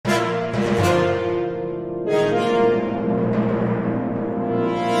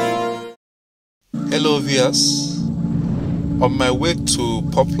Hello viewers, on my way to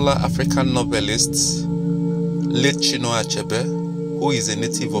popular African novelist late Chinua Achebe, who is a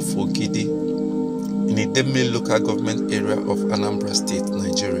native of Ogidi in the Idemili local government area of Anambra State,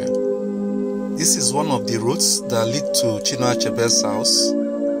 Nigeria. This is one of the routes that lead to Chinua Achebe's house.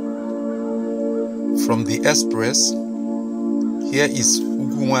 From the express, here is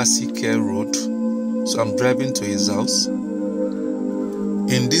Ugwuasike Road, so I'm driving to his house.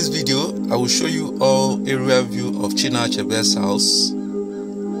 In this video, I will show you all area view of Chinua Achebe's house,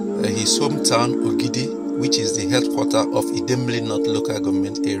 his hometown Ogidi, which is the headquarters of Idemili North local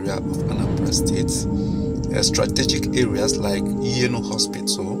government area of Anambra State. Strategic areas like Yenu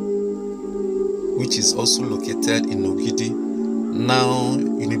Hospital, which is also located in Ogidi, now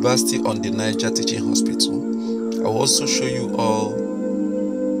University on the Niger Teaching Hospital. I will also show you all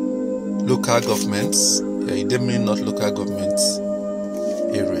local governments, Idemili North local governments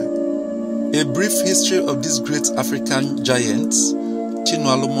area. A brief history of this great African giant,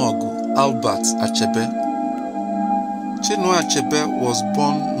 Chinua Albert Achebe. Chinua Achebe was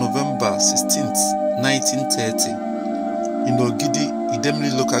born November 16th, 1930 in Ogidi,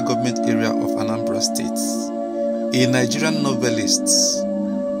 Idemili local government area of Anambra State. A Nigerian novelist,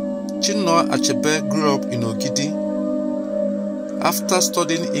 Chinua Achebe grew up in Ogidi. After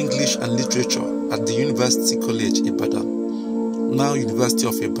studying English and literature at the University College Ibadan, now University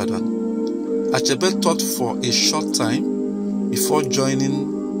of Ibadan, Achebe taught for a short time before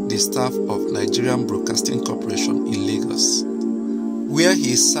joining the staff of Nigerian Broadcasting Corporation in Lagos, where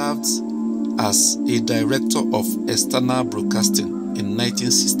he served as a director of external broadcasting in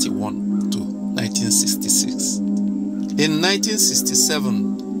 1961 to 1966. In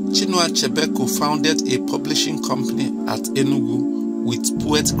 1967, Chinua Achebe co-founded a publishing company at Enugu with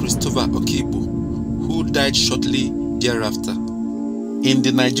poet Christopher Achebe, who died shortly thereafter. In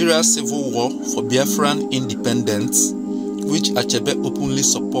the Nigeria Civil War for Biafran independence, which Achebe openly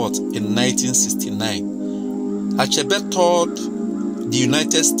supported in 1969, Achebe toured the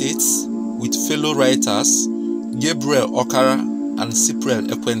United States with fellow writers Gabriel Okara and Cypriel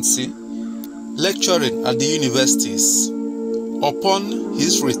Ekwensi, lecturing at the universities. Upon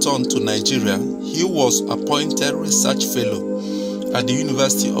his return to Nigeria, he was appointed research fellow at the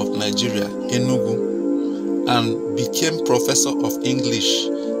University of Nigeria, Enugu, and became professor of English,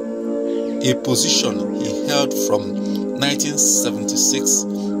 a position he held from 1976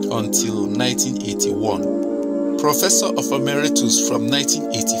 until 1981. Professor of Emeritus from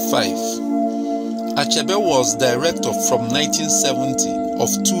 1985. Achebe was director from 1970 of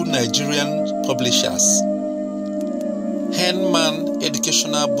two Nigerian publishers, Henman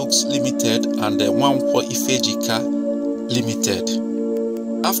Educational Books Limited and Nwankwo Ifejika Limited.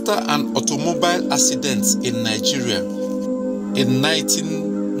 After an automobile accident in Nigeria in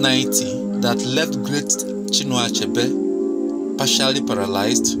 1990 that left great Chinua Achebe partially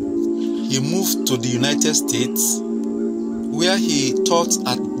paralyzed, he moved to the United States, where he taught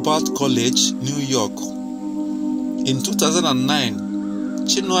at Bard College, New York. In 2009,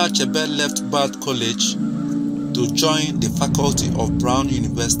 Chinua Achebe left Bard College to join the faculty of Brown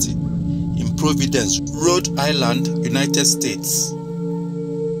University in Providence, Rhode Island, United States.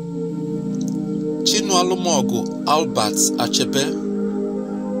 Chinua Albert Achebe,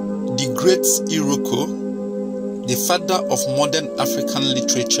 the great Iroko, the father of modern African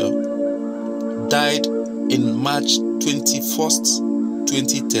literature, died in March 21st,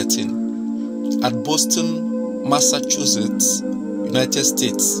 2013 at Boston, Massachusetts, United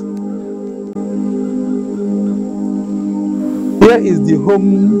States. Here is the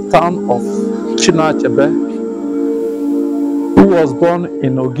hometown of Chinua Achebe, who was born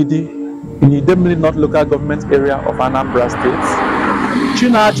in Ogidi, in the Idemili North local government area of Anambra State.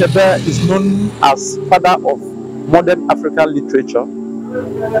 Chinua Achebe is known as father of modern African literature,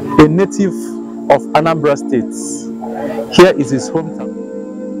 a native of Anambra State. Here is his hometown.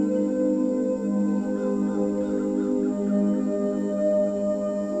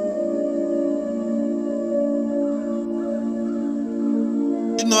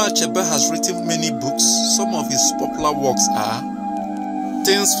 Chinua Achebe has written many books. Some of his popular works are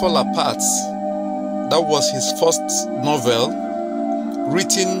Things Fall Apart, that was his first novel,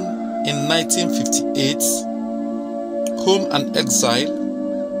 written in 1958, Home and Exile,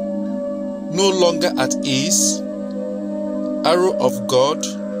 No Longer at Ease, Arrow of God,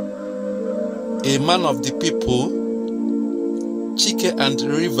 A Man of the People, Chike and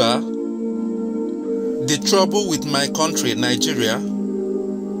River, The Trouble with My Country, Nigeria,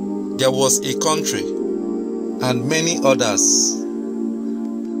 There Was a Country, and many others.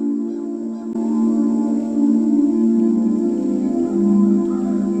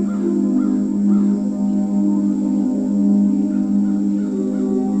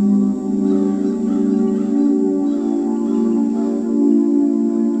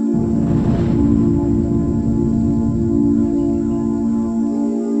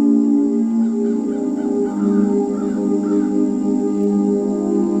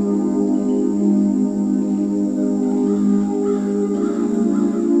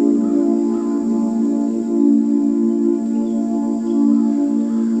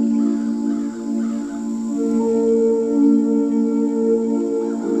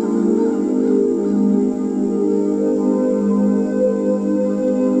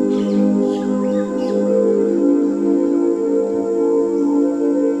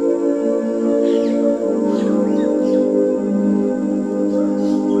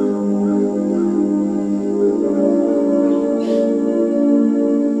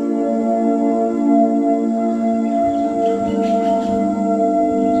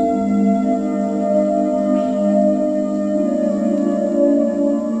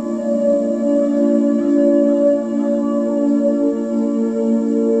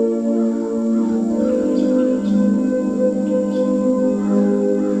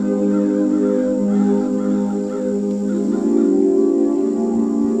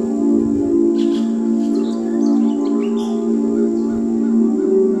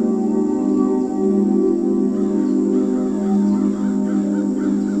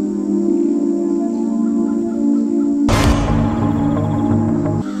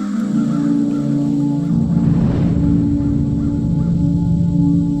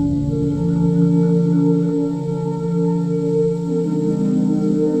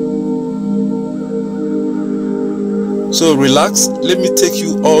 So relax, let me take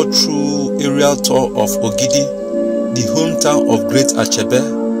you all through aerial tour of Ogidi, the hometown of great Achebe,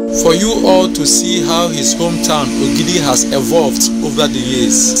 for you all to see how his hometown Ogidi has evolved over the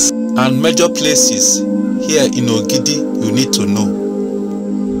years, and major places here in Ogidi you need to know.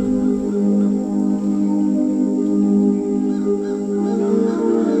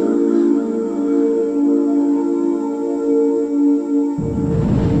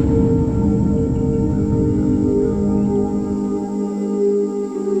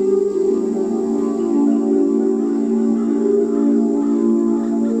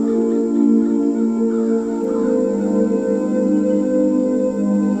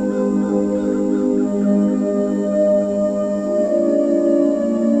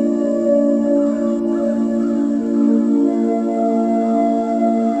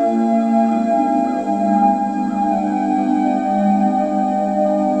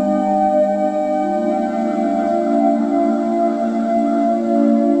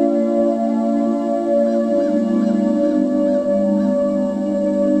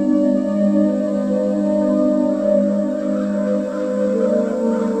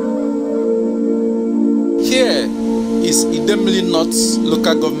 Here is Idemili North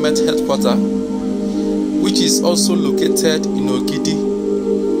local government headquarters, which is also located in Ogidi.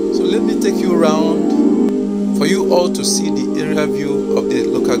 So let me take you around for you all to see the area view of the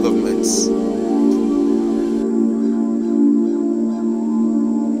local governments.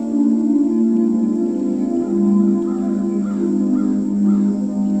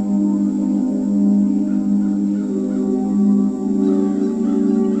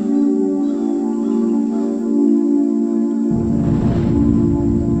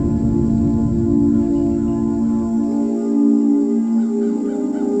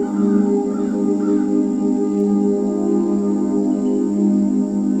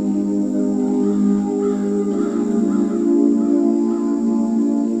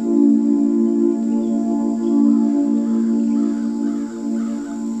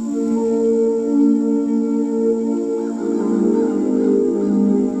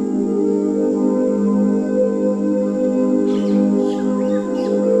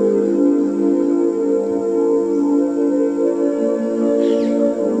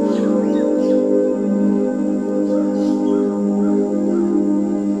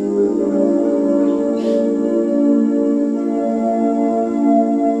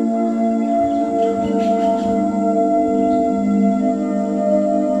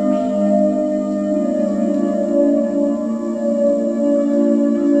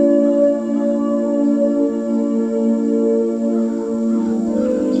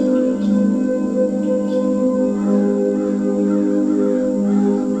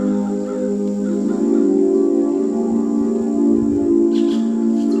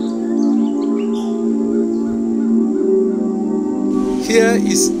 Here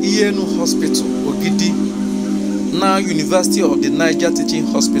is Iyenu Hospital, Ogidi, now University of the Niger Teaching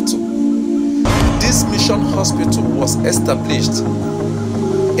Hospital. This mission hospital was established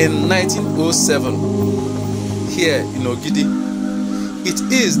in 1907 here in Ogidi. It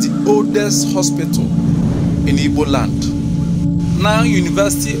is the oldest hospital in Igbo land. Now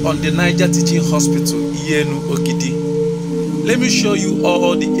University of the Niger Teaching Hospital, Iyenu, Ogidi. Let me show you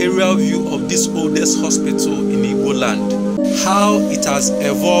all the aerial view of this oldest hospital in Igbo land, how it has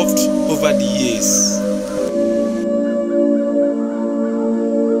evolved over the years.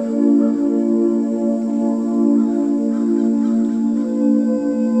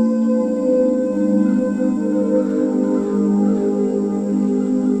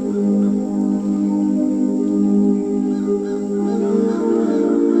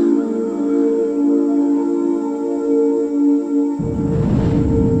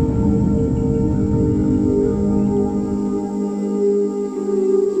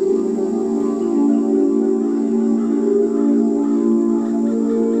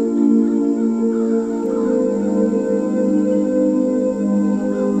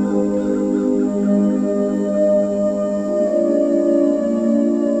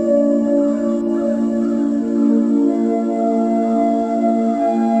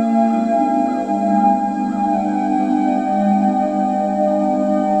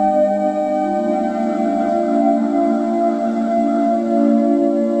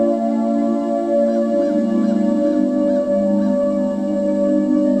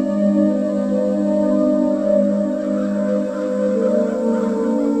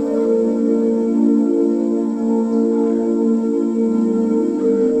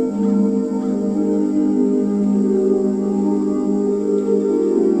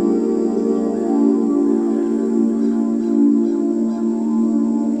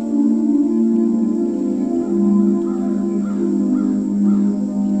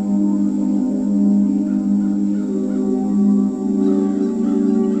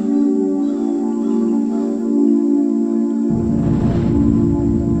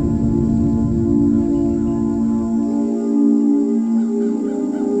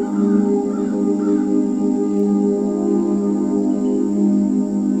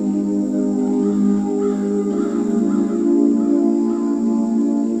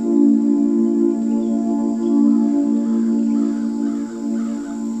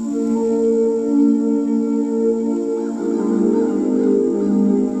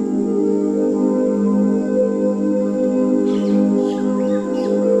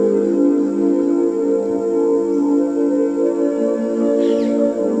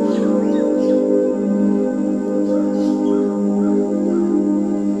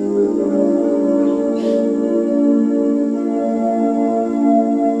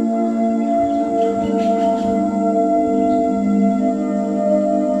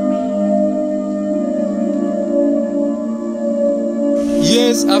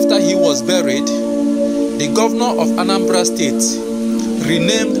 after he was buried, the governor of Anambra State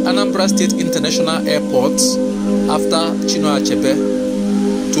renamed Anambra State International Airport after Chinua Achebe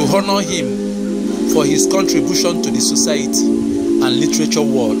to honor him for his contribution to the society and literature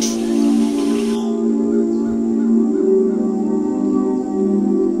world.